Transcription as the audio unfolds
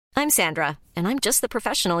I'm Sandra, and I'm just the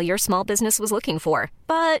professional your small business was looking for.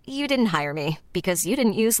 But you didn't hire me because you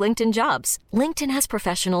didn't use LinkedIn Jobs. LinkedIn has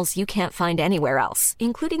professionals you can't find anywhere else,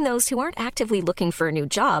 including those who aren't actively looking for a new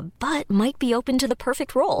job, but might be open to the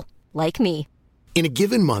perfect role, like me. In a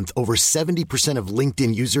given month, over 70% of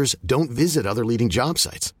LinkedIn users don't visit other leading job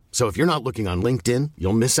sites. So if you're not looking on LinkedIn,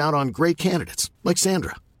 you'll miss out on great candidates like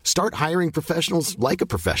Sandra. Start hiring professionals like a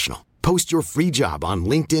professional. Post your free job on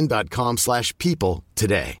linkedin.com/people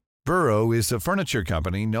today. Burrow is a furniture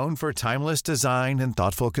company known for timeless design and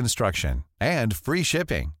thoughtful construction and free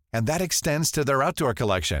shipping, and that extends to their outdoor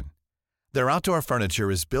collection. Their outdoor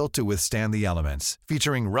furniture is built to withstand the elements,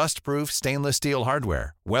 featuring rust-proof stainless steel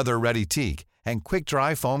hardware, weather-ready teak, and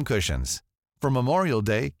quick-dry foam cushions. For Memorial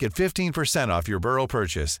Day, get 15% off your Burrow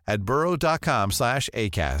purchase at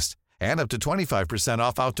burrow.com/ACAST and up to 25%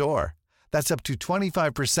 off outdoor. That's up to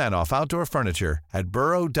 25% off outdoor furniture at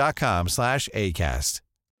burrow.com/ACAST.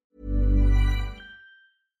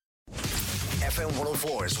 FM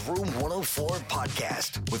 104's Room 104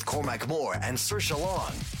 podcast with Cormac Moore and Saoirse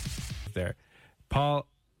Long. There. Paul,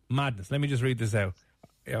 madness. Let me just read this out.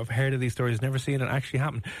 I've heard of these stories, never seen it actually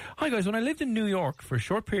happen. Hi guys, when I lived in New York for a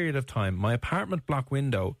short period of time, my apartment block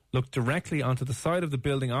window looked directly onto the side of the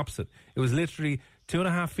building opposite. It was literally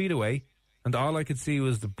 2.5 feet away, and all I could see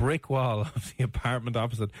was the brick wall of the apartment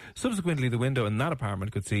opposite. Subsequently, the window in that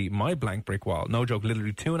apartment could see my blank brick wall. No joke,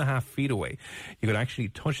 literally 2.5 feet away. You could actually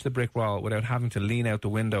touch the brick wall without having to lean out the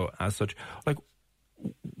window as such. Like,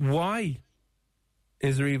 why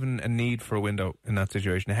is there even a need for a window in that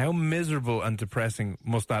situation? How miserable and depressing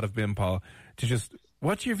must that have been, Paul, to just,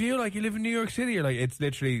 what's your view like? You live in New York City. You're like, it's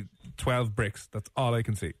literally 12 bricks. That's all I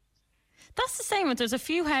can see. That's the same. There's a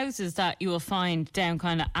few houses that you will find down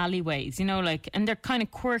kind of alleyways, you know, like, and they're kind of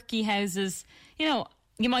quirky houses. You know,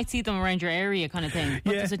 you might see them around your area kind of thing.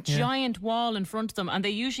 But there's a giant wall in front of them, and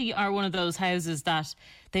they usually are one of those houses that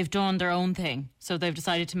they've done their own thing. So they've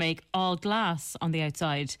decided to make all glass on the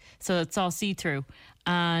outside, so it's all see-through,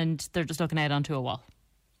 and they're just looking out onto a wall.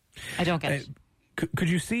 I don't get it. Could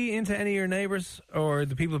you see into any of your neighbours or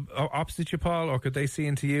the people opposite you, Paul, or could they see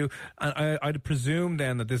into you? And I'd presume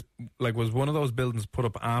then that this was one of those buildings put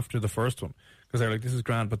up after the first one, because they're like, this is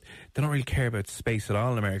grand, but they don't really care about space at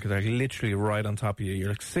all in America. They're literally right on top of you. You're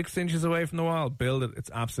like 6 inches away from the wall. Build it.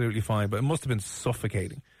 It's absolutely fine, but it must have been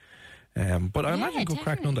suffocating. But I imagine good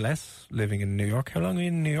crack nonetheless, living in New York. How long were you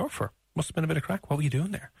in New York for? Must have been a bit of crack. What were you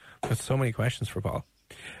doing there? There's so many questions for Paul.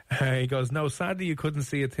 He goes, no, sadly you couldn't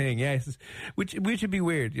see a thing. Yes, which would be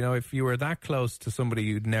weird, you know, if you were that close to somebody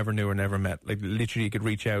you'd never knew or never met. Like, literally you could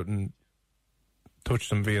reach out and touch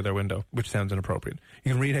them via their window, which sounds inappropriate.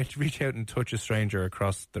 You can reach out and touch a stranger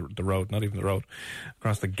across the road, not even the road,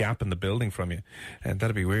 across the gap in the building from you. And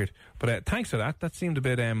that'd be weird. But thanks for that. That seemed a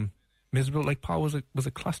bit miserable. Like, Paul, was it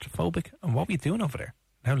claustrophobic? And what were you doing over there?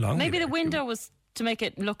 How long? Maybe the window was to make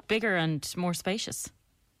it look bigger and more spacious.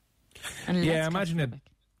 And yeah, imagine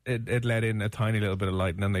it let in a tiny little bit of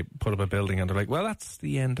light, and then they put up a building and they're like, well, that's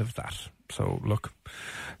the end of that. So look,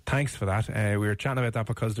 thanks for that. We were chatting about that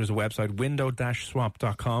because there's a website,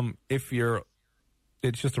 window-swap.com. It's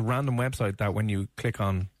just a random website that when you click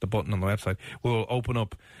on the button on the website will open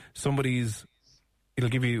up open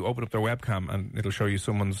up their webcam and it'll show you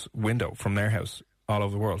someone's window from their house all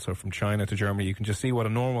over the world. So from China to Germany, you can just see what a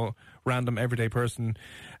normal, random, everyday person,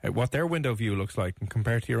 what their window view looks like, and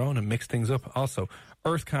compare to your own and mix things up. Also,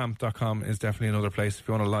 earthcam.com is definitely another place if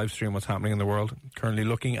you want to live stream what's happening in the world. Currently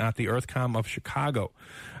looking at the Earthcam of Chicago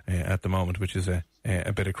at the moment, which is a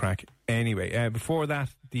bit of crack. Anyway, before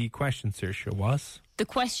that, the question, Saoirse, was? The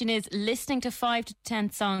question is, listening to 5 to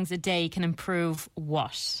 10 songs a day can improve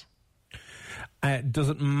what? Does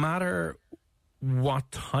it matter what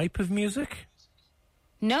type of music?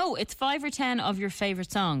 No, it's 5 or 10 of your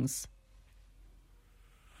favourite songs.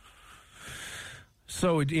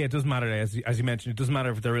 So, yeah, it doesn't matter, as you mentioned, it doesn't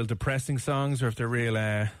matter if they're real depressing songs or if they're real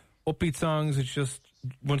upbeat songs. It's just,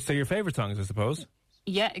 once they're your favourite songs, I suppose.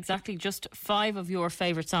 Yeah, exactly. Just 5 of your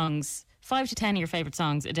favourite songs. 5 to 10 of your favourite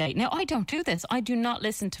songs a day. Now, I don't do this. I do not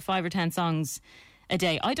listen to 5 or 10 songs a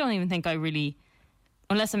day. I don't even think I really,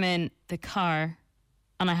 unless I'm in the car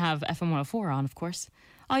and I have FM 104 on, of course,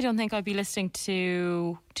 I don't think I'd be listening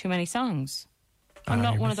to too many songs. I'm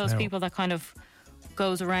not one of those people that kind of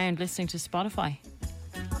goes around listening to Spotify.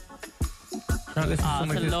 It's a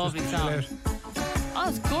lovely song. Oh,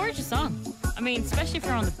 it's a gorgeous song. I mean, especially if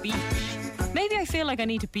you're on the beach. Maybe I feel like I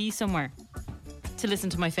need to be somewhere to listen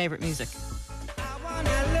to my favourite music. I wanna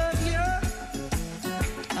love you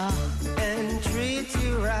and treat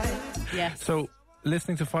you right. Yes. So,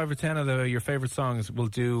 listening to 5 or 10 of your favourite songs will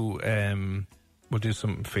do We'll do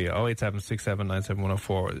something for you.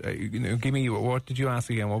 087-6797-104. Give me, what did you ask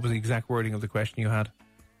again? What was the exact wording of the question you had?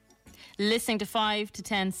 Listening to 5 to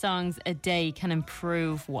 10 songs a day can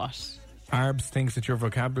improve what? Arbs thinks it's your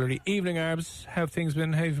vocabulary. Evening, Arbs. How have things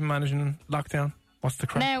been? How have you been managing lockdown? What's the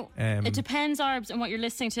crack? Now, it depends, Arbs, on what you're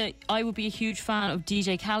listening to. I would be a huge fan of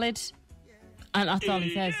DJ Khaled, and that's all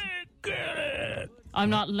he says. I'm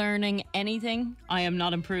not learning anything. I am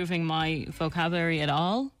not improving my vocabulary at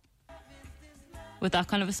all with that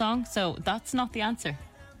kind of a song, so that's not the answer.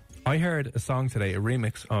 I heard a song today, a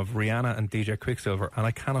remix of Rihanna and DJ Quicksilver, and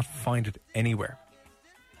I cannot find it anywhere.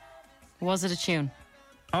 Was it a tune?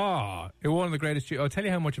 Oh, it was one of the greatest tunes. I'll tell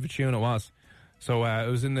you how much of a tune it was. So it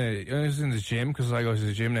was in the gym, because I go to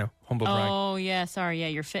the gym now. Humble brag. Oh yeah, sorry, yeah,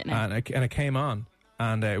 you're fit now. And it came on,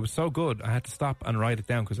 and it was so good, I had to stop and write it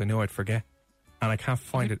down because I knew I'd forget. And I can't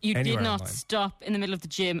find it anywhere. You did not online. stop in the middle of the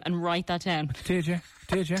gym and write that down. Did you?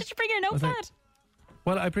 Did you bring your notepad?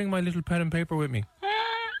 Well, I bring my little pen and paper with me,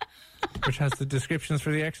 which has the descriptions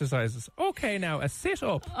for the exercises. Okay, now, a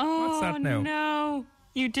sit-up. Oh, what's that now? No.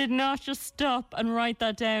 You did not just stop and write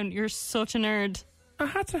that down. You're such a nerd. I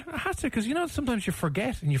had to, because sometimes you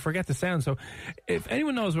forget and you forget the sound. So, if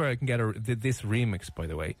anyone knows where I can get this remix, by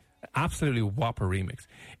the way, absolutely whopper remix.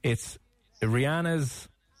 It's Rihanna's.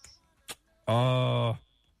 Oh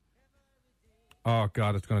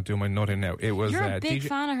God, it's going to do my nut in now. It was. You're a big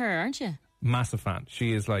fan of her, aren't you? Massive fan.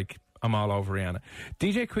 She is like, I'm all over Rihanna.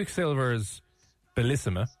 DJ Quicksilver's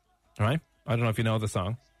Bellissima, right? I don't know if you know the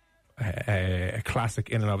song. A classic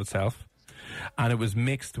in and of itself. And it was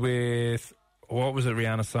mixed with, what was it,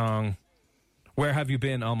 Rihanna's song? Where Have You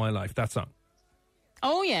Been All My Life? That song.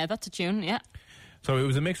 Oh yeah, that's a tune, yeah. So it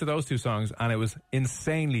was a mix of those two songs, and it was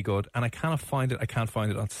insanely good. And I cannot find it. I can't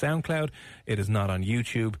find it on SoundCloud. It is not on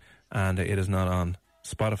YouTube, and it is not on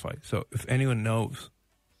Spotify. So if anyone knows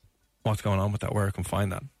what's going on with that, where I can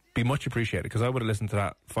find that, be much appreciated, because I would have listened to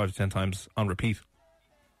that 5 to 10 times on repeat.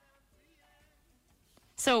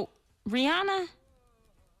 So Rihanna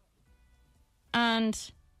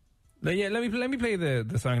and yeah, let me play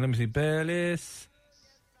the song. Let me see. Bellis.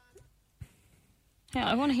 Yeah,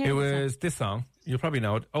 I want to hear it. Was this song? You'll probably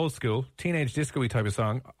know it. Old school, teenage disco-y type of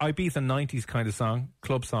song. Ibiza 90s kind of song,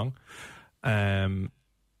 club song. An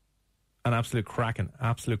absolute cracking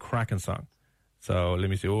song. So let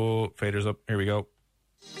me see. Oh, fader's up. Here we go.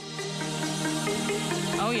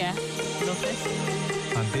 Oh yeah, love this.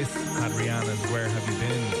 And this had Rihanna's "Where Have You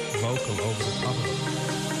Been" vocal over the top of it.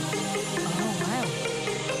 Oh wow.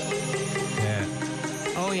 Yeah.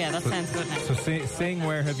 Oh yeah, that sounds good now. So sing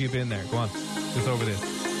 "Where Have You Been" there. Go on, just over this.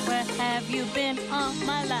 Where have you been all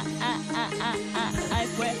my life?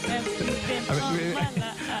 Where have you been all my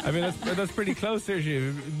life? I mean, that's pretty close there.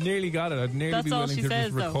 You nearly got it. I'd nearly be willing to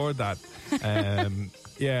just record that.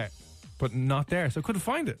 Yeah, but not there. So couldn't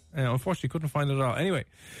find it. Unfortunately, couldn't find it at all. Anyway,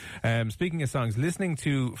 speaking of songs, listening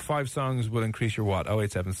to 5 songs will increase your what?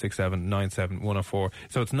 087-6797-104.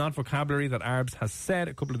 So it's not vocabulary that Arbs has said.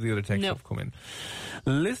 A couple of the other texts have come in.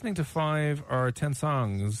 Listening to 5 or 10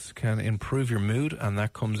 songs can improve your mood, and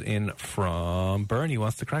that comes in from Bernie.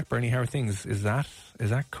 Wants to crack. Bernie, how are things? Is that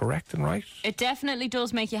correct and right? It definitely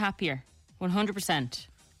does make you happier, 100%.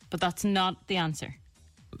 But that's not the answer.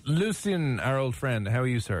 Lucian, our old friend, how are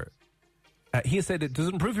you, sir? He said it does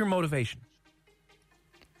improve your motivation.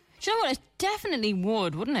 Do you know what? It definitely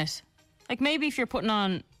would, wouldn't it? Like maybe if you're putting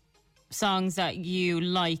on songs that you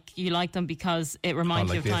like them because it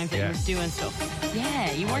reminds you of times that you were doing stuff.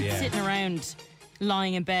 Yeah, you weren't sitting around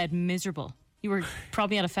lying in bed miserable. You were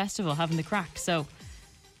probably at a festival having the crack. So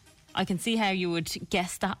I can see how you would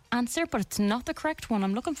guess that answer, but it's not the correct one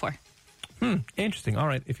I'm looking for. Interesting. All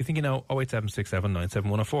right. If you think you know,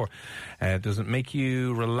 087-6797-104. Does it make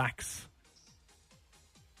you relax?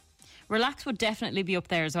 Relax would definitely be up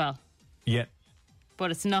there as well. Yeah.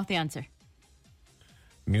 But it's not the answer.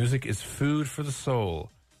 Music is food for the soul.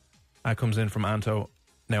 That comes in from Anto.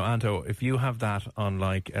 Now, Anto, if you have that on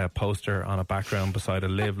like a poster on a background beside a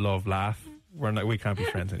live, love, laugh, we can't be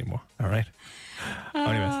friends anymore. All right?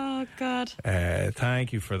 Anyways. Oh, God.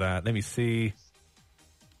 Thank you for that. Let me see.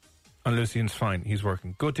 And Lucian's fine. He's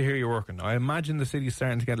working. Good to hear you're working. I imagine the city's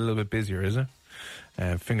starting to get a little bit busier, is it?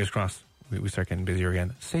 Fingers crossed we start getting busier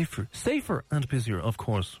again. Safer and busier, of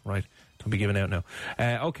course, right? Don't be giving out now.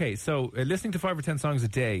 Okay, so listening to 5 or 10 songs a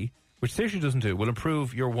day, which Saoirse doesn't do, will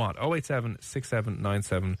improve your what?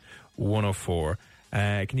 087-6797-104.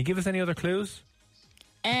 Can you give us any other clues?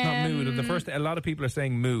 It's not mood. The first, a lot of people are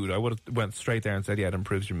saying mood. I would have went straight there and said, yeah, it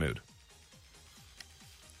improves your mood.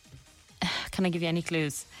 Can I give you any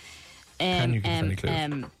clues? Can you give us any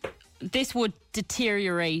clues? This would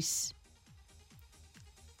deteriorate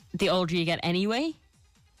the older you get anyway.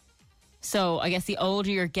 So I guess the older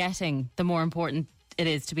you're getting, the more important it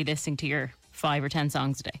is to be listening to your 5 or 10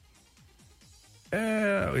 songs a day.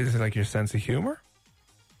 Is it like your sense of humour?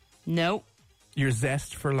 No. Your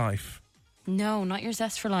zest for life? No, not your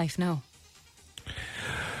zest for life, no.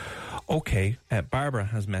 Okay, Barbara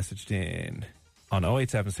has messaged in on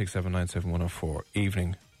 08767971004.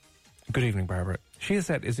 Evening. Good evening, Barbara. She has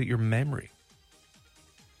said, is it your memory?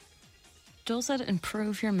 Does it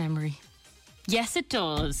improve your memory? Yes, it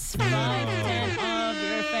does. 5 to 10 of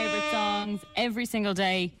your favourite songs every single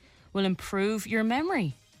day will improve your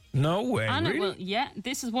memory. No way, And really? it will, yeah,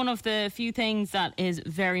 this is one of the few things that is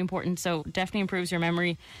very important. So definitely improves your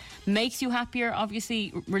memory. Makes you happier,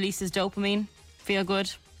 obviously releases dopamine. Feel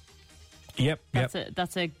good. Yep.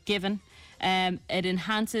 That's a given. It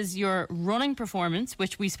enhances your running performance,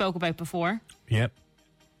 which we spoke about before. Yep.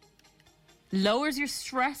 Lowers your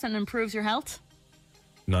stress and improves your health.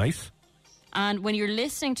 Nice. And when you're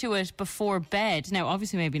listening to it before bed, now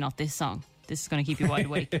obviously maybe not this song. This is going to keep you wide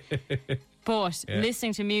awake. But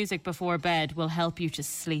listening to music before bed will help you to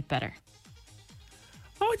sleep better.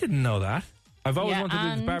 Oh, I didn't know that. I've always wanted to do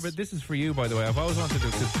this. Barbara, this is for you, by the way. I've always wanted to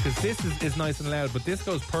do this because this is nice and loud, but this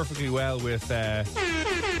goes perfectly well with...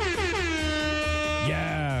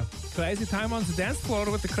 crazy time on the dance floor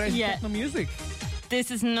with the crazy techno music. This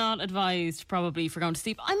is not advised probably for going to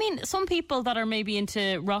sleep. I mean, some people that are maybe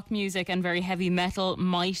into rock music and very heavy metal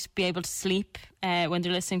might be able to sleep when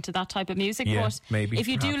they're listening to that type of music. Yeah, but maybe, if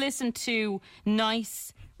you perhaps. do listen to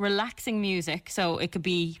nice, relaxing music, so it could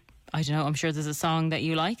be, I don't know, I'm sure there's a song that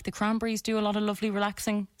you like. The Cranberries do a lot of lovely,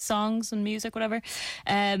 relaxing songs and music, whatever.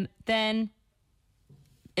 Then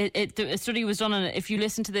a study was done on it. If you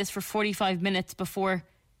listen to this for 45 minutes before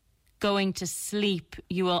going to sleep,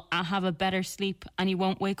 you will have a better sleep and you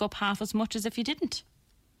won't wake up half as much as if you didn't.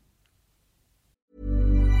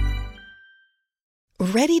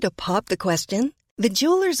 Ready to pop the question? The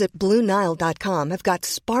jewelers at BlueNile.com have got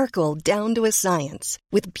sparkle down to a science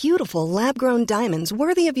with beautiful lab-grown diamonds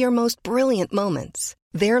worthy of your most brilliant moments.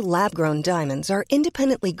 Their lab-grown diamonds are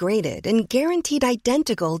independently graded and guaranteed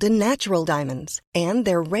identical to natural diamonds, and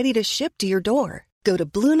they're ready to ship to your door. Go to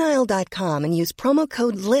BlueNile.com and use promo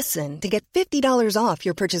code LISTEN to get $50 off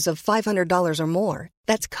your purchase of $500 or more.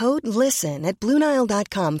 That's code LISTEN at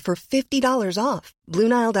BlueNile.com for $50 off.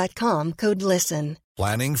 BlueNile.com, code LISTEN.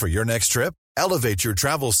 Planning for your next trip? Elevate your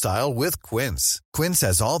travel style with Quince. Quince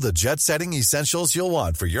has all the jet-setting essentials you'll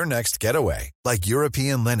want for your next getaway, like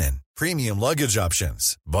European linen, premium luggage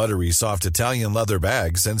options, buttery soft Italian leather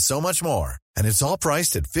bags, and so much more. And it's all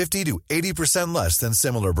priced at 50 to 80% less than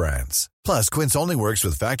similar brands. Plus, Quince only works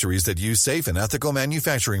with factories that use safe and ethical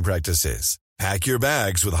manufacturing practices. Pack your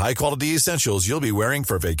bags with high-quality essentials you'll be wearing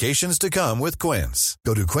for vacations to come with Quince.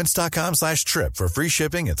 Go to quince.com/trip for free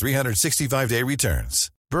shipping and 365-day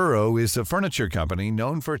returns. Burrow is a furniture company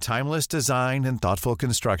known for timeless design and thoughtful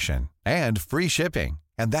construction, and free shipping,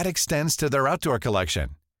 and that extends to their outdoor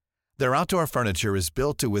collection. Their outdoor furniture is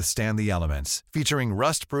built to withstand the elements, featuring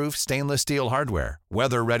rust-proof stainless steel hardware,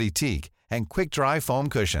 weather-ready teak, and quick-dry foam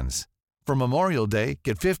cushions. For Memorial Day,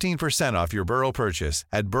 get 15% off your Burrow purchase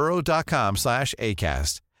at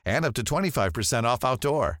burrow.com/ACAST and up to 25% off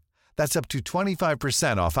outdoor. That's up to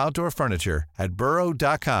 25% off outdoor furniture at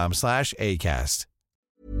burrow.com/ACAST.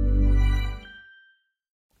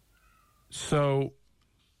 So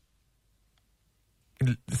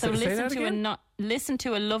listen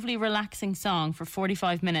to a lovely, relaxing song for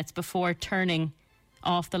 45 minutes before turning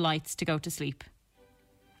off the lights to go to sleep.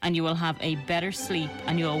 And you will have a better sleep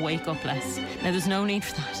and you'll wake up less. Now, there's no need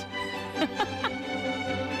for that.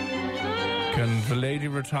 Can the lady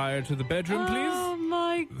retire to the bedroom, please? Oh,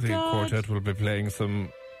 my God. The quartet will be playing some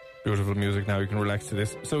beautiful music now. You can relax to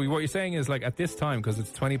this. So what you're saying is, like, at this time, because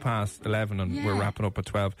it's 20 past 11 and we're wrapping up at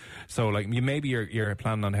 12, so, like, maybe you're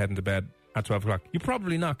planning on heading to bed at 12 o'clock. You're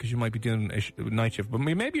probably not, because you might be doing a night shift, but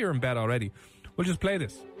maybe you're in bed already. We'll just play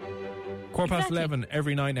this. Quarter past 11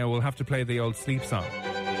 every night now. We'll have to play the old sleep song.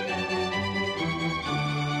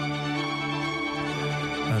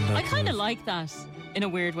 I kind of like that in a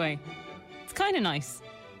weird way. It's kind of nice.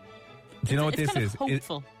 Do you know what this is?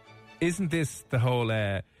 Hopeful. Isn't this the whole...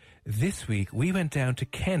 this week, we went down to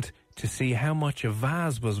Kent to see how much a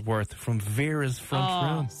vase was worth from Vera's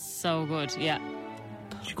front room. So good, yeah.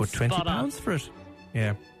 She got £20 for it.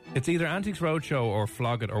 Yeah. It's either Antiques Roadshow or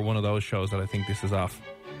Flog It or one of those shows that I think this is off.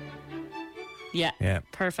 Yeah.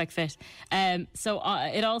 Perfect fit. So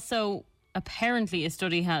it also... Apparently, a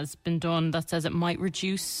study has been done that says it might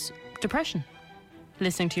reduce depression,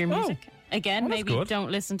 listening to your music. Again, maybe good. don't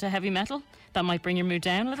listen to heavy metal. That might bring your mood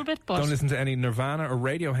down a little bit. But Don't listen to any Nirvana or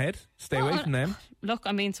Radiohead. Stay away from them. Look,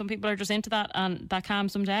 I mean, some people are just into that and that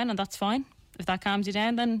calms them down, and that's fine. If that calms you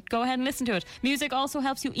down, then go ahead and listen to it. Music also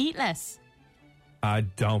helps you eat less. I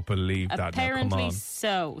don't believe that. Apparently now, come on.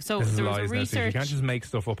 so. So This is there was lies a now, Steve. You research. can't just make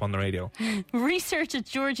stuff up on the radio. Research at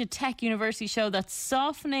Georgia Tech University showed that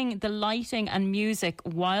softening the lighting and music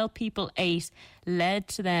while people ate led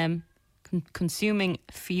to them consuming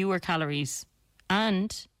fewer calories,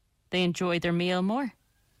 and they enjoyed their meal more.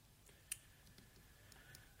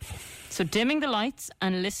 So dimming the lights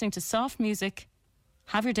and listening to soft music,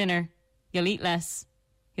 have your dinner, you'll eat less,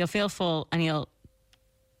 you'll feel full, and you'll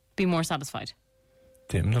be more satisfied.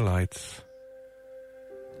 Dim the lights.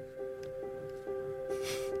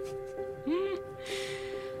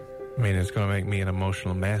 I mean, it's going to make me an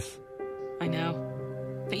emotional mess. I know.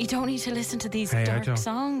 But you don't need to listen to these I dark don't.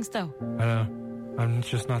 songs, though. I know. I'm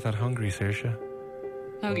just not that hungry, Saoirse.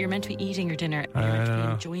 No, you're meant to be eating your dinner. You're meant to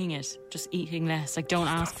be enjoying it. Just eating less. Like, don't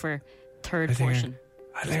ask for third portion.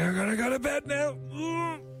 I think I'm going to go to bed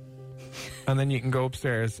now. And then you can go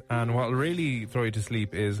upstairs, and what will really throw you to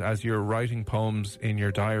sleep is as you're writing poems in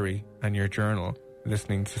your diary and your journal,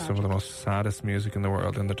 listening to some of the most saddest music in the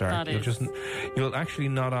world in the dark. You'll actually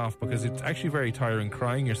nod off, because it's actually very tiring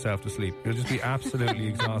crying yourself to sleep. You'll just be absolutely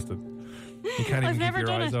exhausted. You can't even keep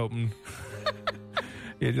your eyes open.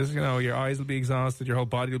 You just, your eyes will be exhausted, your whole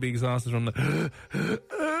body will be exhausted from the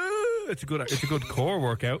it's a good core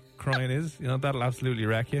workout. Crying is, that'll absolutely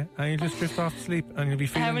wreck you, and you just drift off to sleep, and you'll be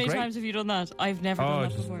feeling great. How many times have you done that? I've never done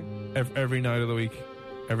that before. Every night of the week.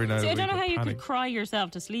 Every night. See, of the I don't week, know how you panic. could cry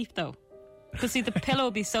yourself to sleep though. Because see, the pillow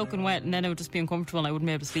would be soaking wet, and then it would just be uncomfortable, and I wouldn't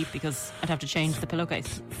be able to sleep because I'd have to change the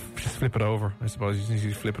pillowcase. Just flip it over, I suppose. You just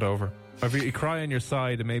need to flip it over. Or if you cry on your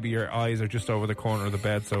side, and maybe your eyes are just over the corner of the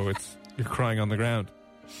bed, so you're crying on the ground,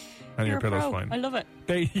 and your pillow's fine. I love it.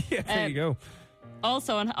 There you go.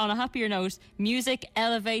 Also, on a happier note, music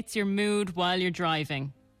elevates your mood while you're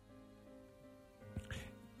driving.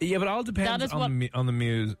 Yeah, but it all depends on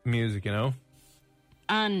the music,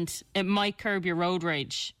 And it might curb your road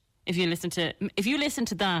rage if you listen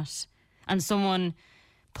to that, and someone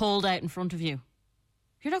pulled out in front of you.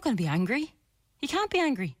 You're not going to be angry. You can't be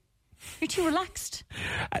angry. You're too relaxed.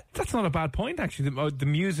 That's not a bad point, actually. The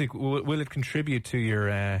music, will it contribute to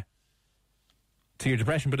your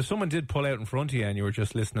depression? But if someone did pull out in front of you and you were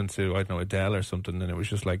just listening to, I don't know, Adele or something, and it was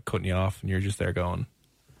just like cutting you off, and you're just there going,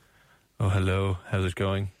 "Oh, hello, how's it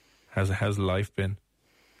going? How's life been?"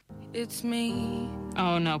 It's me.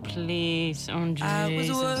 Oh no, please. Oh Jesus. I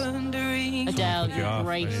was wondering. Adele, you're off,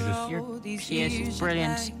 great. and She's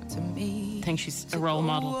brilliant. I think she's a role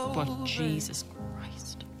model, but Jesus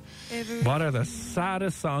Christ. What are the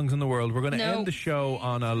saddest songs in the world? We're going to end the show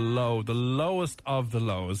on a low, the lowest of the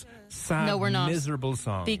lows. Sad, no, we're not. Miserable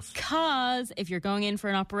songs. Because if you're going in for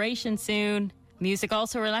an operation soon, music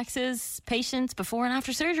also relaxes patients before and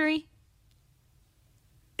after surgery.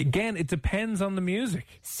 Again, it depends on the music.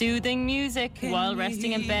 Soothing music while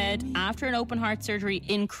resting in bed after an open heart surgery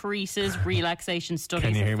increases relaxation. Studies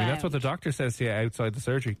Can you hear have me? found. That's what the doctor says to you outside the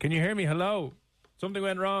surgery. Can you hear me? Hello? Something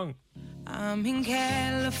went wrong. I'm in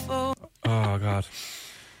California. Oh, God.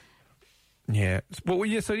 Yeah.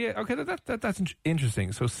 Okay, that's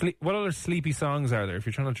interesting. So, what other sleepy songs are there if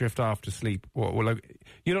you're trying to drift off to sleep?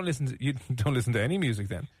 You don't listen to any music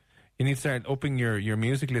then. You need to start upping your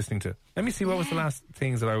music listening to. Let me see, what was the last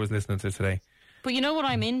things that I was listening to today? But you know what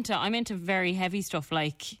I'm into? I'm into very heavy stuff.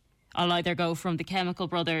 Like, I'll either go from the Chemical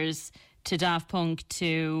Brothers to Daft Punk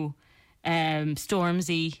to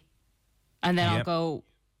Stormzy, and then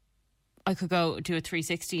I could go do a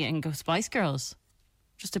 360 and go Spice Girls.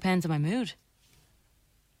 Just depends on my mood.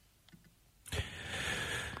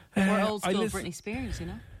 Or old school Britney Spears,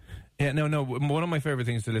 Yeah, no. One of my favourite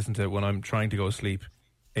things to listen to when I'm trying to go to sleep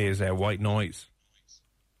is white noise.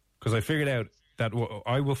 Because I figured out that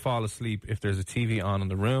I will fall asleep if there's a TV on in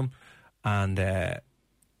the room, and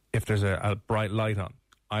if there's a bright light on.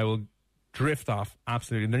 I will drift off,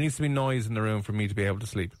 absolutely. There needs to be noise in the room for me to be able to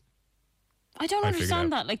sleep. I don't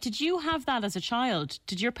understand that. Like, did you have that as a child?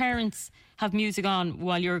 Did your parents have music on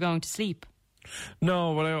while you were going to sleep?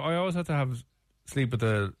 No, but I always had to have sleep with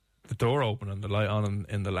the door open and the light on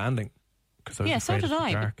in the landing. So did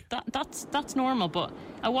I. That's normal. But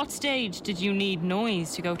at what stage did you need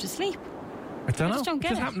noise to go to sleep? I don't know. Just don't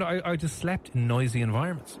get it. Happened. I just slept in noisy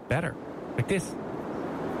environments better, like this.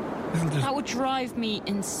 That would drive me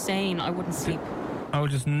insane. I wouldn't sleep. I would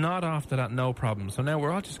just nod off to that, no problem. So now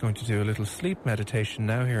we're all just going to do a little sleep meditation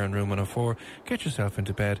now here in room 104. Get yourself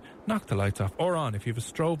into bed, knock the lights off, or on. If you have a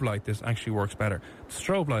strobe light, this actually works better.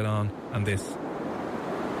 Strobe light on, and this.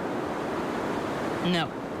 No.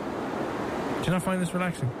 Do you not find this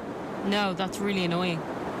relaxing? No, that's really annoying.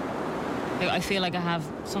 Like, I feel like I have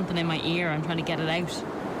something in my ear. I'm trying to get it out.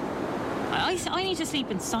 I need to sleep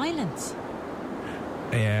in silence.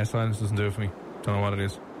 Yeah, silence doesn't do it for me. Don't know what it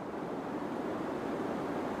is.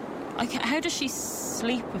 How does she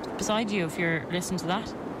sleep beside you if you're listening to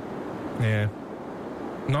that? Yeah.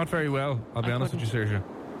 Not very well, I'll be honest with you, Saoirse.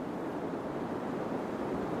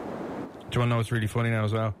 Do you want to know what's really funny now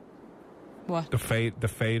as well? What? The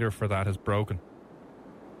fader for that is broken.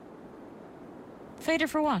 Fader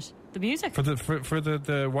for what? The music? For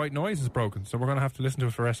the white noise is broken, so we're going to have to listen to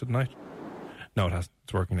it for the rest of the night. No, it hasn't.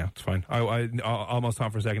 It's working now. It's fine. I almost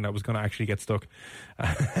thought for a second that was going to actually get stuck.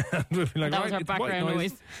 We'd be like, that was our background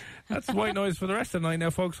noise. That's white noise for the rest of the night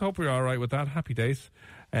now, folks. Hope we're all right with that. Happy days.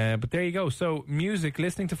 But there you go. So music,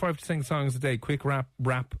 listening to 5 to 6 songs a day, quick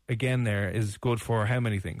rap again there is good for how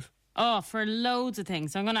many things? Oh, for loads of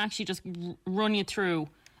things. I'm going to actually just run you through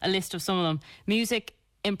a list of some of them. Music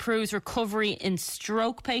improves recovery in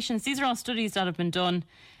stroke patients. These are all studies that have been done.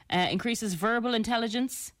 Increases verbal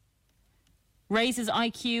intelligence. Raises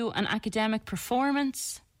IQ and academic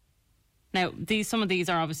performance. Now, some of these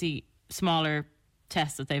are obviously smaller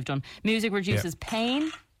tests that they've done. Music reduces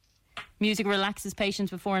pain. Music relaxes patients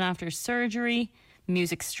before and after surgery.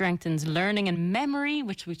 Music strengthens learning and memory,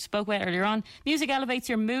 which we spoke about earlier on. Music elevates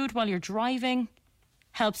your mood while you're driving.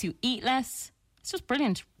 Helps you eat less. It's just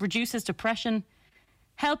brilliant. Reduces depression.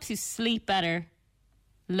 Helps you sleep better.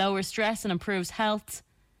 Lowers stress and improves health.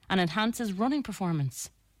 And enhances running performance.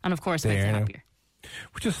 And of course, makes you happier.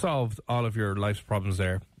 We just solved all of your life's problems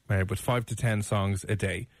there with 5 to 10 songs a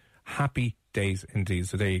day. Happy days indeed.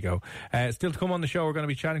 So there you go. Still to come on the show, we're going to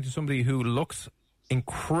be chatting to somebody who looks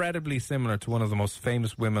incredibly similar to one of the most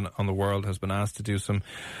famous women on the world, has been asked to do some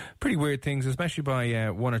pretty weird things, especially by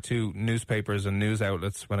one or two newspapers and news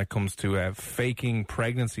outlets when it comes to faking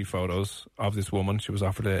pregnancy photos of this woman. She was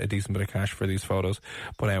offered a decent bit of cash for these photos.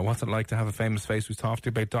 But what's it like to have a famous face? We've talked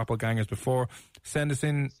about doppelgangers before. Send us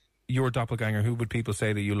in your doppelganger. Who would people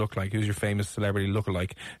say that you look like? Who's your famous celebrity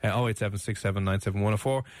lookalike?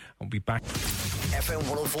 08767971004. I'll be back. FM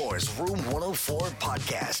 104's Room 104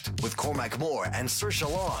 podcast with Cormac Moore and Saoirse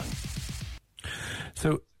Long.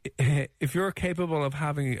 So, if you're capable of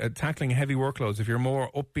tackling heavy workloads, if you're a more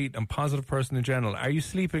upbeat and positive person in general, are you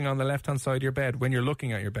sleeping on the left-hand side of your bed when you're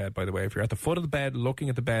looking at your bed, by the way? If you're at the foot of the bed, looking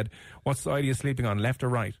at the bed, what side are you sleeping on, left or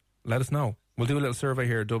right? Let us know. We'll do a little survey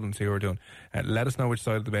here at Dublin, see how we're doing. Let us know which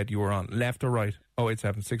side of the bed you were on, left or right.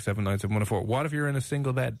 08767971004. What if you're in a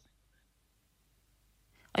single bed?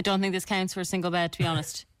 I don't think this counts for a single bed, to be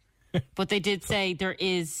honest. But they did say there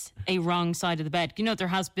is a wrong side of the bed. You know, there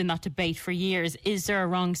has been that debate for years. Is there a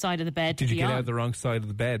wrong side of the bed to be on? Did you get out the wrong side of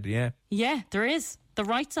the bed, yeah? Yeah, there is. The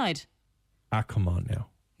right side. Come on now.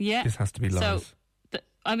 Yeah. This has to be lies. So,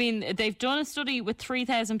 they've done a study with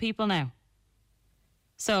 3,000 people now.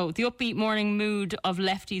 So, the upbeat morning mood of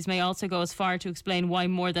lefties may also go as far to explain why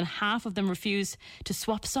more than half of them refuse to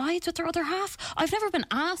swap sides with their other half. I've never been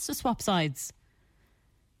asked to swap sides.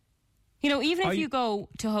 You know, even if you go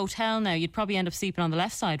to a hotel now, you'd probably end up sleeping on the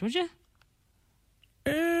left side, would you?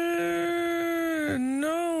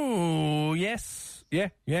 No. Yes. Yeah,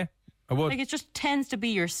 I would. Like, it just tends to be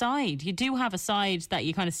your side. You do have a side that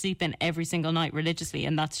you kind of sleep in every single night religiously,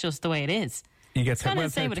 and that's just the way it is. You get kind of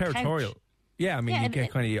the same with territorial. A couch. Yeah, I mean, you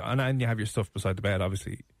get kind of, and you have your stuff beside the bed,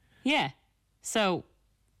 obviously. Yeah. So,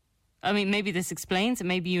 I mean, maybe this explains it.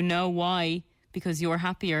 Maybe you know why, because you're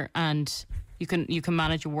happier and you can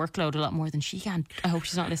manage your workload a lot more than she can. I hope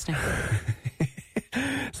she's not listening.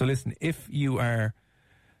 So listen, if you are,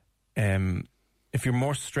 if you're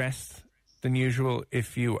more stressed than usual,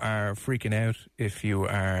 if you are freaking out, if you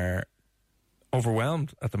are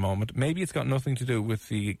overwhelmed at the moment, maybe it's got nothing to do with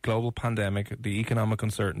the global pandemic, the economic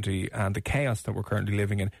uncertainty and the chaos that we're currently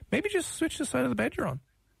living in. Maybe just switch the side of the bed you're on.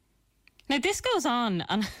 Now this goes on,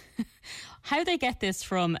 and how they get this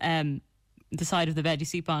from the side of the bed you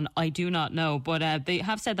sleep on, I do not know, but they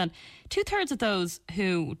have said that 2/3 of those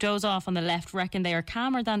who doze off on the left reckon they are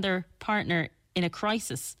calmer than their partner in a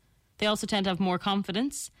crisis. They also tend to have more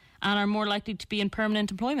confidence and are more likely to be in permanent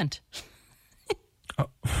employment.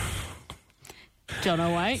 Don't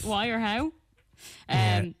know why or how.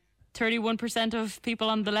 31% of people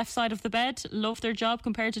on the left side of the bed love their job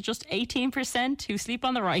compared to just 18% who sleep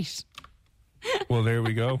on the right. Well, there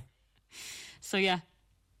we go. So, yeah.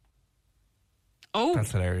 Oh.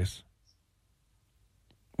 That's hilarious.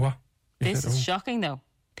 What? This is shocking, though.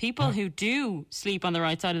 People who do sleep on the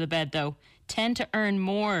right side of the bed, though, tend to earn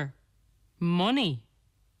more money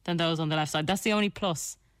than those on the left side. That's the only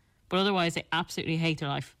plus. But otherwise, they absolutely hate their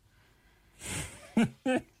life.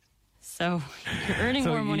 So you're earning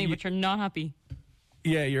more money, but you're not happy.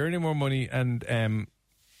 Yeah, you're earning more money, and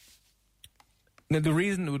now the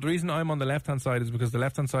reason I'm on the left-hand side is because the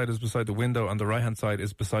left-hand side is beside the window and the right-hand side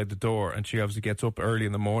is beside the door, and she obviously gets up early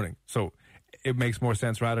in the morning. So it makes more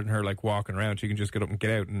sense rather than her like walking around. She can just get up and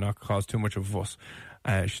get out and not cause too much of a fuss.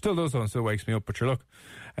 She still does though and still wakes me up, but sure, look.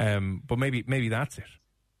 But maybe that's it.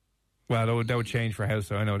 Well, that would change for a house,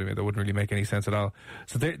 so I know what I mean. That wouldn't really make any sense at all.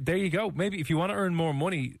 So there you go. Maybe if you want to earn more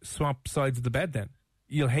money, swap sides of the bed then.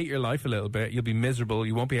 You'll hate your life a little bit. You'll be miserable.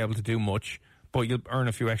 You won't be able to do much, but you'll earn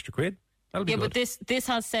a few extra quid. That'll be good. But this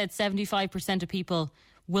has said 75% of people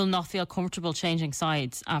will not feel comfortable changing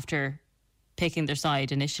sides after picking their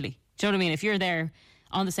side initially. Do you know what I mean? If you're there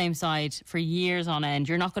on the same side for years on end,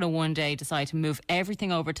 you're not going to one day decide to move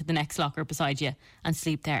everything over to the next locker beside you and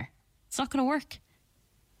sleep there. It's not going to work.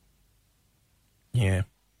 Yeah.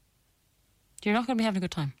 You're not going to be having a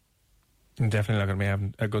good time. I'm definitely not going to be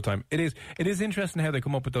having a good time. It is interesting how they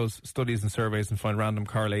come up with those studies and surveys and find random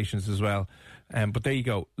correlations as well. But there you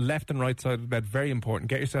go. Left and right side of the bed, very important.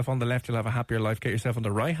 Get yourself on the left, you'll have a happier life. Get yourself on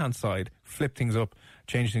the right-hand side, flip things up,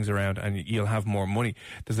 change things around, and you'll have more money.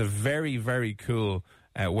 There's a very, very cool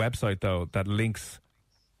website, though, that links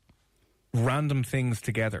random things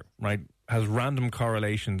together, right? Has random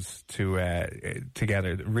correlations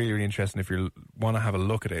together. Really, really interesting if you want to have a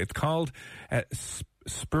look at it. It's called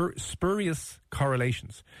Spurious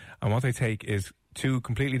Correlations. And what they take is two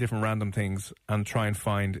completely different random things and try and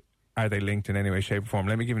find, are they linked in any way, shape or form?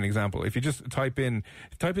 Let me give you an example. If you just type in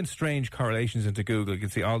strange correlations into Google, you can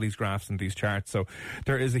see all these graphs and these charts. So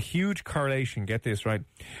there is a huge correlation, get this, right,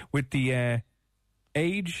 with the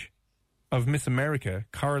age of Miss America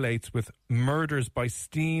correlates with murders by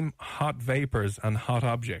steam, hot vapors and hot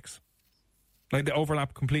objects. Like they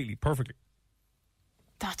overlap completely, perfectly.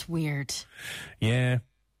 That's weird. Yeah.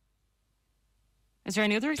 Is there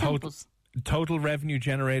any other examples? Total revenue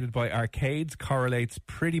generated by arcades correlates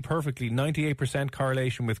pretty perfectly. 98%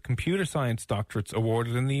 correlation with computer science doctorates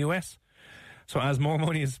awarded in the US. So as more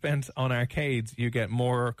money is spent on arcades, you get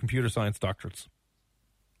more computer science doctorates.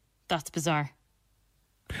 That's bizarre.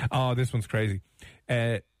 Oh, this one's crazy.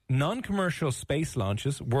 Non-commercial space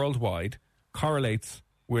launches worldwide correlates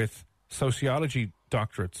with sociology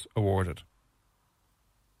doctorates awarded.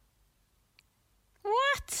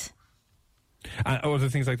 What? Other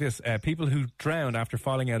things like this. People who drowned after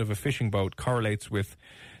falling out of a fishing boat correlates with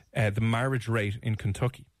the marriage rate in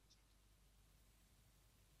Kentucky.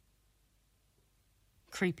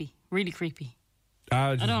 Creepy. Really creepy.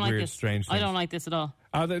 I don't like weird, this. Strange things. I don't like this at all.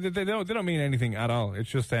 They don't mean anything at all. It's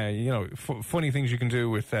just funny things you can do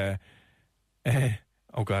with. Oh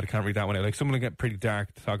God, I can't read that one out. Like someone will get pretty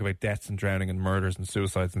dark to talk about deaths and drowning and murders and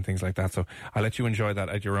suicides and things like that. So I'll let you enjoy that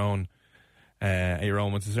at your own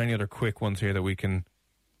ones. Is there any other quick ones here that we can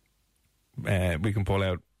pull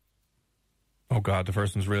out? Oh God, the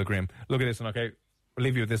first one's real grim. Look at this one, okay? I'll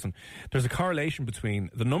leave you with this one. There's a correlation between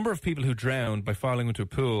the number of people who drowned by falling into a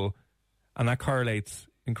pool, and that correlates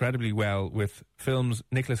incredibly well with films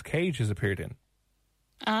Nicolas Cage has appeared in.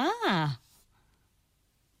 Ah.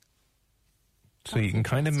 So you can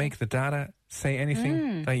kind of make the data say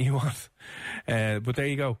anything that you want. But there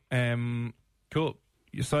you go. Cool.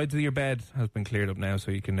 Your sides of your bed has been cleared up now,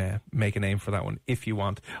 so you can make a name for that one if you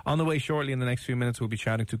want. On the way shortly in the next few minutes, we'll be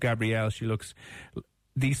chatting to Gabrielle. She looks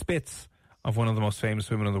the spits of one of the most famous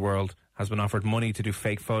women in the world, has been offered money to do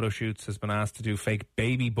fake photo shoots, has been asked to do fake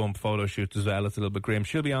baby bump photo shoots as well. It's a little bit grim.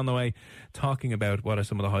 She'll be on the way talking about what are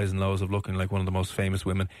some of the highs and lows of looking like one of the most famous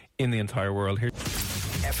women in the entire world. Here.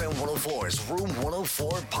 FM 104's Room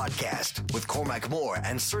 104 podcast with Cormac Moore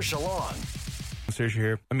and Saoirse Long. Saoirse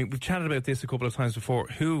here. I mean, we've chatted about this a couple of times before.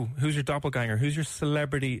 Who's your doppelganger? Who's your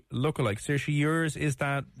celebrity lookalike? Saoirse, yours is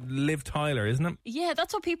that Liv Tyler, isn't it? Yeah,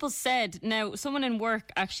 that's what people said. Now, someone in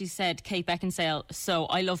work actually said Kate Beckinsale, so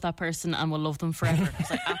I love that person and will love them forever.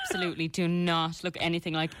 Because I absolutely do not look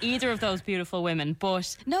anything like either of those beautiful women.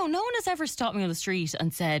 But no one has ever stopped me on the street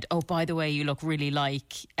and said, oh, by the way, you look really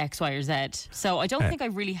like X, Y, or Z. So I don't think I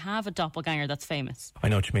really have a doppelganger that's famous. I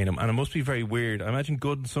know what you mean. And it must be very weird. I imagine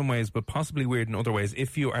good in some ways, but possibly weird in other ways.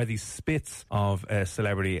 If you are the spits of a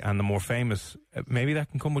celebrity and the more famous, maybe that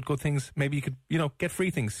can come with good things. Maybe you could, get free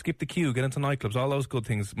things, skip the queue, get into nightclubs. All those good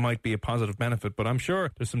things might be a positive benefit, but I'm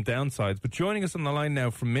sure there's some downsides. But joining us on the line now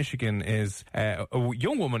from Michigan is a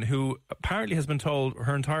young woman who apparently has been told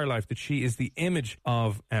her entire life that she is the image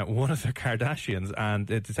of one of the Kardashians, and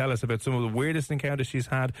to tell us about some of the weirdest encounters she's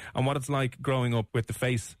had and what it's like growing up with the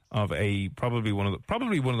face of probably one of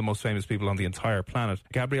the most famous people on the entire planet,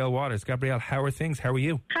 Gabrielle Waters. Gabrielle, how are things? How are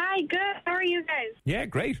you? Hi, good. How are are you guys? Yeah,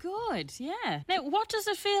 great. Good, yeah. Now, what does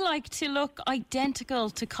it feel like to look identical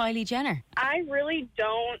to Kylie Jenner? I really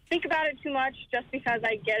don't think about it too much just because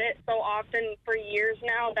I get it so often for years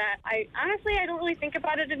now that I don't really think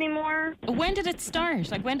about it anymore. When did it start?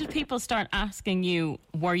 Like, when did people start asking you,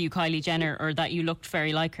 were you Kylie Jenner, or that you looked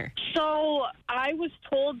very like her? So I was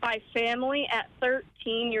told by family at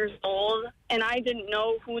 13 years old, and I didn't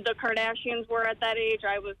know who the Kardashians were at that age.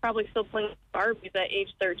 I was probably still playing Barbies at age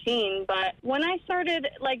 13. But when I started,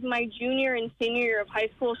 like, my junior and senior year of high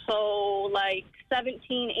school, so, like,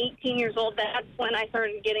 17, 18 years old, that's when I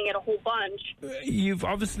started getting it a whole bunch. You've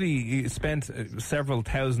obviously spent several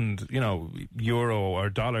thousand, euro or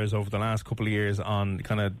dollars over the last couple of years on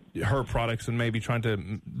kind of her products and maybe trying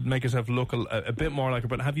to make yourself look a bit more like her.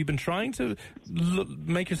 But have you been trying to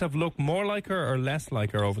make yourself look more like her or less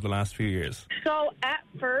like her over the last few years? So at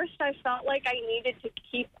first, I felt like I needed to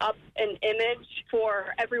keep up an image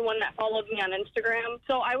for everyone that followed me on Instagram.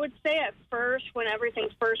 So I would say at first, when everything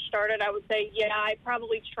first started, I would say, yeah, I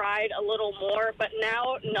probably tried a little more. But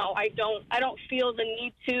now, no, I don't feel the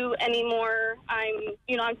need to anymore.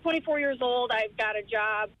 I'm 24 years old. I've got a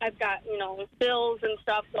job. I've got, bills and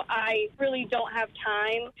stuff. So I really don't have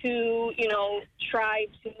time to, try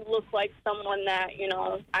to look like someone that,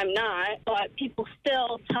 I'm not. But people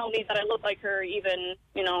still tell me that I look like her even,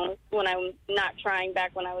 when I'm not trying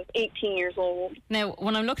back when I was 18 years old. Now,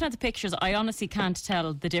 when I'm looking at the pictures, I honestly can't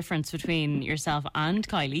tell the difference between yourself and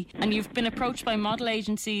Kylie. And you've been approached by model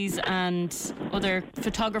agencies and other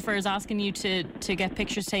photographers asking you to get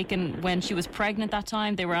pictures taken when she was pregnant that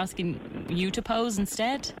time. They were asking you to pose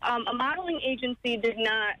instead? A modeling agency did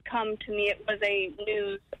not come to me. It was a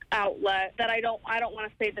news outlet that I don't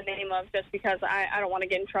want to say the name of just because I don't want to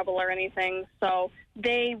get in trouble or anything. So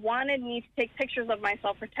they wanted me to take pictures of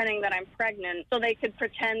myself pretending that I'm pregnant so they could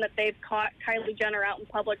pretend that they've caught Kylie Jenner out in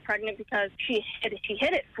public pregnant because she hid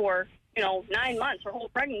it for 9 months, her whole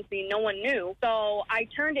pregnancy, no one knew. So I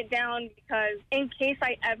turned it down because in case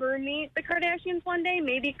I ever meet the Kardashians one day,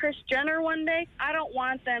 maybe Kris Jenner one day, I don't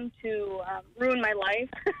want them to ruin my life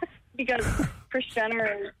because Kris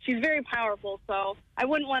Jenner, she's very powerful, so I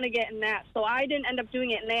wouldn't want to get in that. So I didn't end up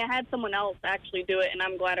doing it, and they had someone else actually do it, and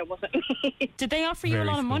I'm glad it wasn't me. Did they offer you a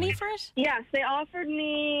lot of money for it? Yes, they offered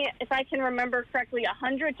me, if I can remember correctly,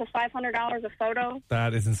 $100 to $500 a photo.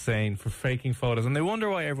 That is insane for faking photos, and they wonder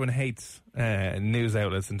why everyone hates news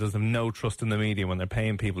outlets and does them no trust in the media when they're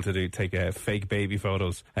paying people to take fake baby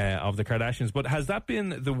photos of the Kardashians. But has that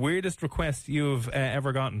been the weirdest request you've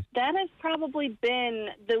ever gotten? That has probably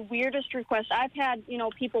been the weirdest request. I've had,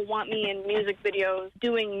 people want me in music videos,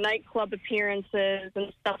 doing nightclub appearances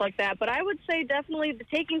and stuff like that. But I would say definitely the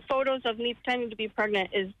taking photos of me pretending to be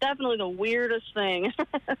pregnant is definitely the weirdest thing.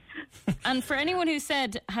 And for anyone who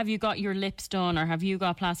said, have you got your lips done or have you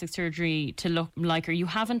got plastic surgery to look like her, you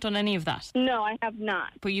haven't done any of that? No, I have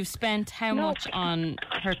not. But you've spent how much on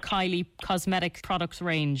her Kylie cosmetic products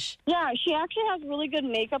range? Yeah, she actually has really good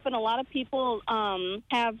makeup, and a lot of people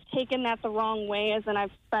have taken that the wrong way, as in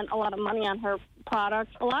I've spent a lot of money on her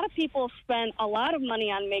products. A lot of people spend a lot of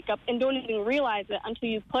money on makeup and don't even realize it until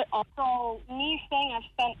you put off. So me saying I've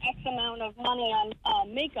spent X amount of money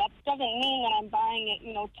on makeup doesn't mean that I'm buying it,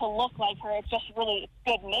 to look like her. It's just really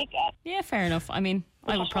good makeup. Yeah, fair enough. I mean,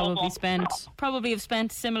 I would probably have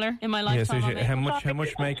spent similar in my lifetime. Yeah, so how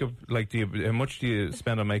much makeup? How much do you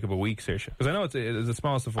spend on makeup a week, Saoirse? Because I know it's the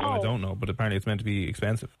smallest of what I don't know, but apparently it's meant to be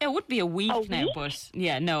expensive. It would be a week now, but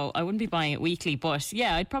yeah, no, I wouldn't be buying it weekly. But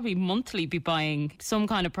yeah, I'd probably monthly be buying some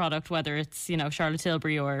kind of product, whether it's Charlotte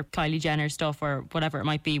Tilbury or Kylie Jenner stuff or whatever it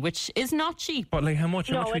might be, which is not cheap. But how much?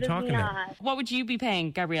 How much are we talking about? What would you be paying,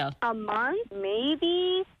 Gabrielle? A month,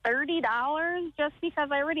 maybe $30, just because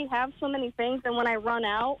I already have so many things, and when I run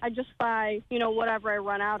out, I just buy, whatever I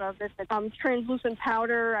run out of. If it's translucent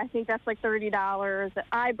powder, I think that's like $30. The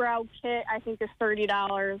eyebrow kit, I think is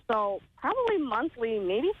 $30. So probably monthly,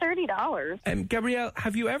 maybe $30. Gabrielle,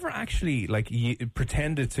 have you ever actually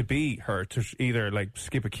pretended to be her, to either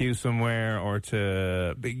skip a queue somewhere or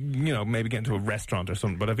to maybe get into a restaurant or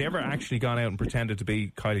something? But have you ever actually gone out and pretended to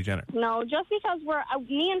be Kylie Jenner? No, just because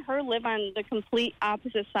me and her live on the complete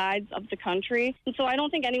opposite sides of the country, and so I don't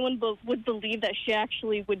think anyone would believe that she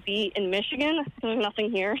actually would be in Michigan. There's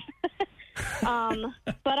nothing here.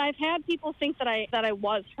 But I've had people think that I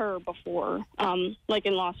was her before, like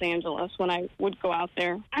in Los Angeles when I would go out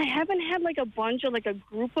there. I haven't had a bunch of a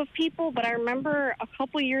group of people, but I remember a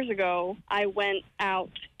couple years ago I went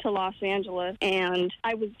out to Los Angeles and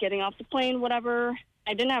I was getting off the plane, whatever.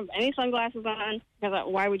 I didn't have any sunglasses on because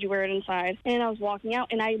why would you wear it inside? And I was walking out,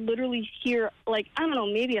 and I literally hear, like, I don't know,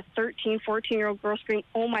 maybe a 13, 14-year-old girl scream,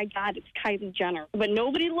 "Oh, my God, it's Kylie Jenner." But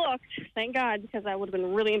nobody looked, thank God, because that would have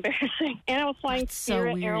been really embarrassing. And I was flying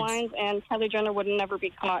Spirit Airlines, and Kylie Jenner would never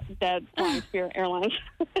be caught dead flying Spirit Airlines.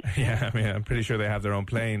 Yeah, I mean, I'm pretty sure they have their own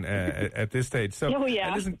plane at this stage. So,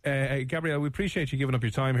 listen, Gabrielle, we appreciate you giving up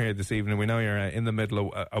your time here this evening. We know you're in the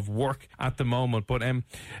middle of work at the moment. But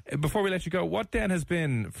before we let you go, what then has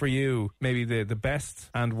been for you maybe the best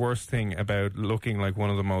and worst thing about looking like one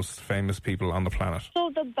of the most famous people on the planet?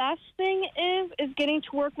 So the best thing is getting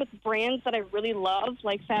to work with brands that I really love,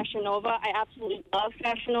 like Fashion Nova. I absolutely love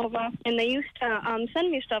Fashion Nova. And they used to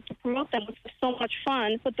send me stuff to promote them, which was so much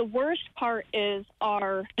fun. But the worst part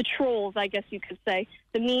are the trolls, I guess you could say.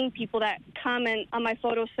 The mean people that comment on my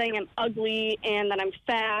photos saying I'm ugly and that I'm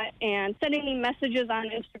fat and sending me messages on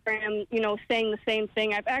Instagram, saying the same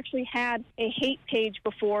thing. I've actually had a hate page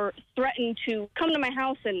before threaten to come to my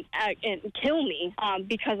house and kill me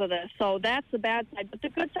because of this. So that's the bad side. But the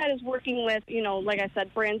good side is working with, like I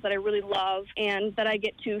said, brands that I really love and that I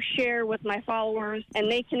get to share with my followers,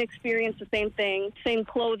 and they can experience the same thing, same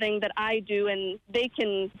clothing that I do, and they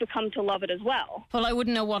can become to love it as well. Well, I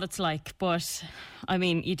wouldn't know what it's like, but I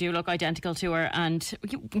mean, you do look identical to her, and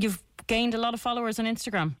you've gained a lot of followers on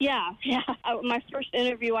Instagram. Yeah. My first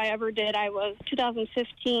interview I ever did, I was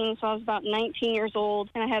 2015, so I was about 19 years old,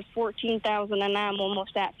 and I had 14,000, and now I'm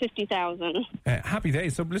almost at 50,000. Happy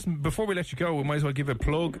days. So listen, before we let you go, we might as well give a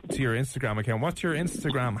plug to your Instagram account. What's your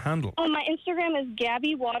Instagram handle? Oh, my Instagram is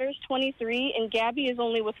Gabby Waters 23, and Gabby is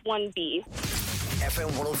only with one B.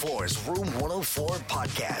 FM 104's Room 104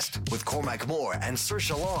 podcast with Cormac Moore and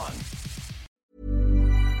Saoirse Long.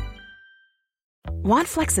 Want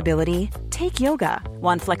flexibility? Take yoga.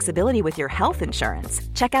 Want flexibility with your health insurance?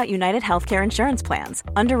 Check out United Healthcare Insurance Plans.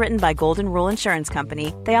 Underwritten by Golden Rule Insurance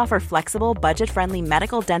Company, they offer flexible, budget-friendly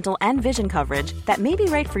medical, dental, and vision coverage that may be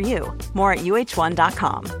right for you. More at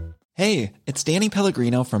uh1.com. Hey, it's Danny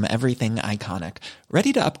Pellegrino from Everything Iconic.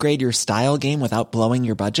 Ready to upgrade your style game without blowing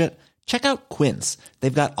your budget? Check out Quince.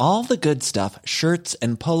 They've got all the good stuff, shirts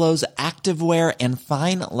and polos, activewear, and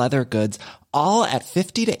fine leather goods, all at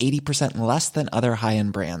 50 to 80% less than other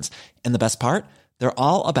high-end brands. And the best part? They're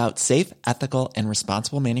all about safe, ethical, and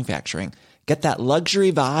responsible manufacturing. Get that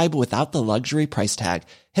luxury vibe without the luxury price tag.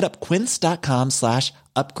 Hit up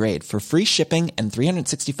quince.com/upgrade for free shipping and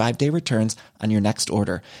 365-day returns on your next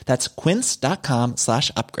order. That's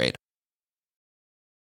quince.com/upgrade.